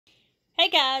Hey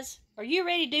guys, are you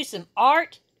ready to do some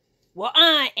art? Well,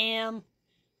 I am.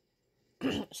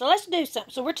 So let's do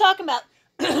something. So we're talking about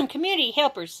community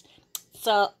helpers.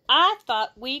 So I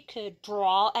thought we could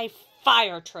draw a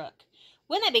fire truck.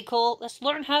 Wouldn't that be cool? Let's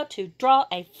learn how to draw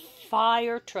a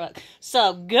fire truck.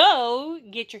 So go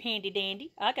get your handy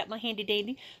dandy. I got my handy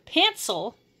dandy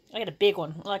pencil. I got a big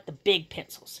one. I like the big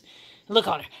pencils. Look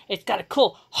on it. It's got a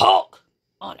cool Hulk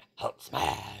on it. Hulk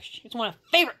smash. It's one of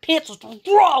my favorite pencils to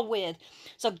draw with.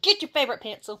 So get your favorite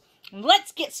pencil.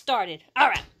 Let's get started. All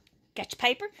right. Got your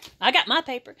paper? I got my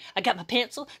paper. I got my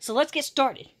pencil. So let's get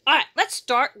started. All right. Let's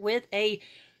start with a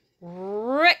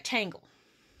rectangle.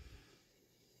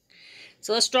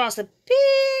 So let's draw us a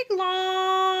big,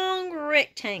 long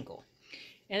rectangle.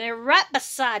 And then right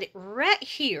beside it, right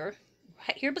here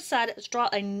beside it, let's draw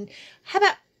a, how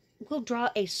about we'll draw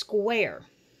a square.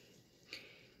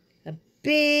 A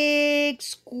big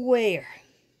square.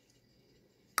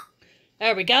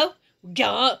 There we go. We're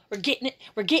getting it.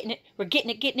 We're getting it. We're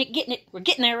getting it. We're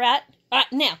getting there, right? All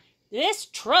right, now, this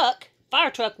truck,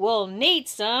 fire truck, will need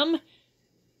some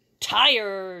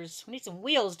tires. We need some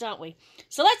wheels, don't we?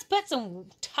 So let's put some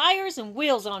tires and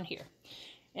wheels on here.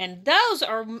 And those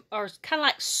are kind of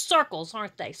like circles,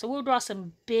 aren't they? So we'll draw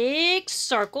some big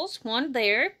circles, one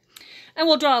there. And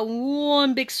we'll draw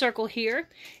one big circle here.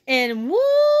 And one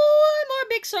more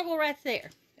big circle right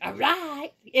there. All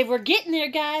right. If we're getting there,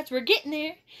 guys, we're getting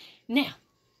there. Now,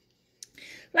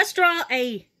 let's draw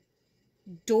a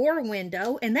door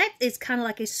window. And that is kind of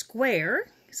like a square.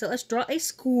 So let's draw a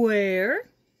square.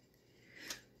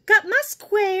 Got my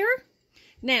square.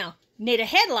 Now, need a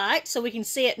headlight so we can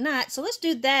see at night. So let's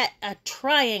do that, a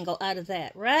triangle out of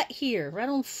that. Right here, right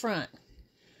on front.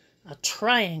 A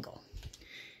triangle.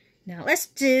 Now, let's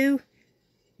do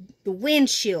the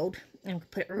windshield. And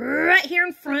put it right here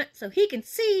in front so he can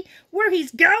see where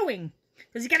he's going.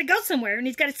 Because he's got to go somewhere and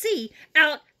he's got to see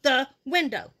out the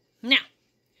window. Now,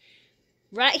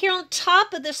 right here on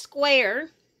top of the square,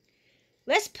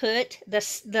 let's put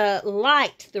the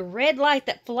light, the red light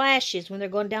that flashes when they're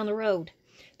going down the road.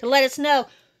 To let us know,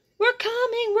 we're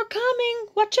coming,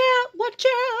 watch out, watch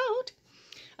out.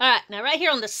 All right, now right here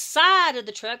on the side of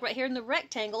the truck, right here in the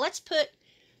rectangle, let's put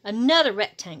another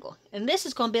rectangle. And this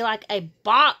is going to be like a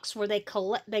box where they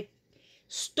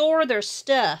store their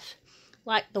stuff.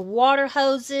 Like the water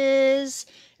hoses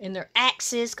and their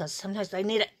axes, because sometimes they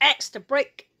need an axe to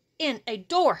break in a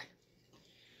door.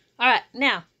 All right,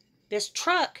 now, this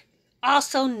truck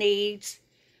also needs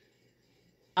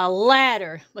a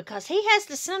ladder because he has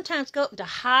to sometimes go up to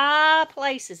high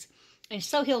places. And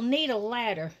so he'll need a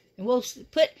ladder. And we'll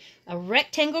put a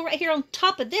rectangle right here on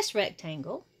top of this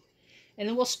rectangle. And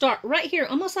then we'll start right here,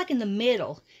 almost like in the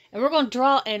middle. And we're going to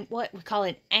draw what we call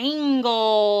an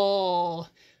angle.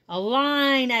 A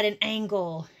line at an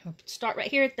angle. We'll start right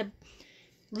here at the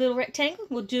little rectangle.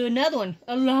 We'll do another one.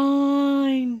 A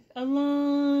line. A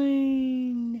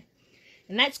line.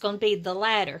 And that's going to be the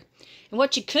ladder. And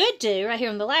what you could do right here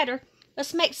on the ladder,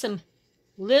 let's make some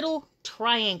little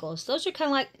triangles. Those are kind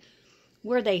of like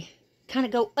where they kind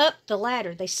of go up the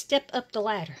ladder. They step up the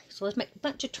ladder. So let's make a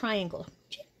bunch of triangles.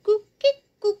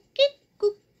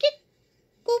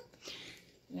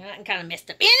 I kind of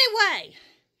messed up. Anyway,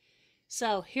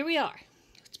 so here we are.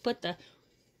 Let's put the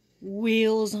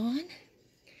wheels on.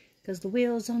 Because the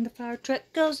wheels on the fire truck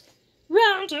goes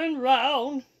round and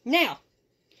round. Now,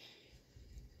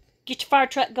 get your fire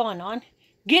truck going on.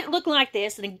 Get it looking like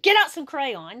this. And then get out some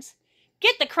crayons.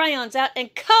 Get the crayons out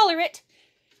and color it.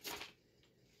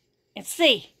 And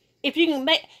see if you can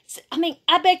make...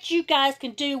 I bet you guys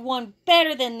can do one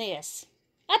better than this.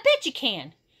 I bet you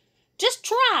can. Just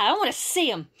try. I want to see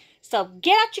them. So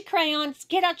get out your crayons.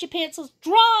 Get out your pencils.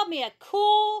 Draw me a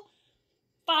cool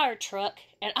fire truck.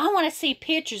 And I want to see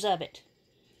pictures of it.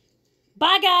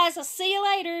 Bye, guys. I'll see you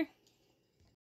later.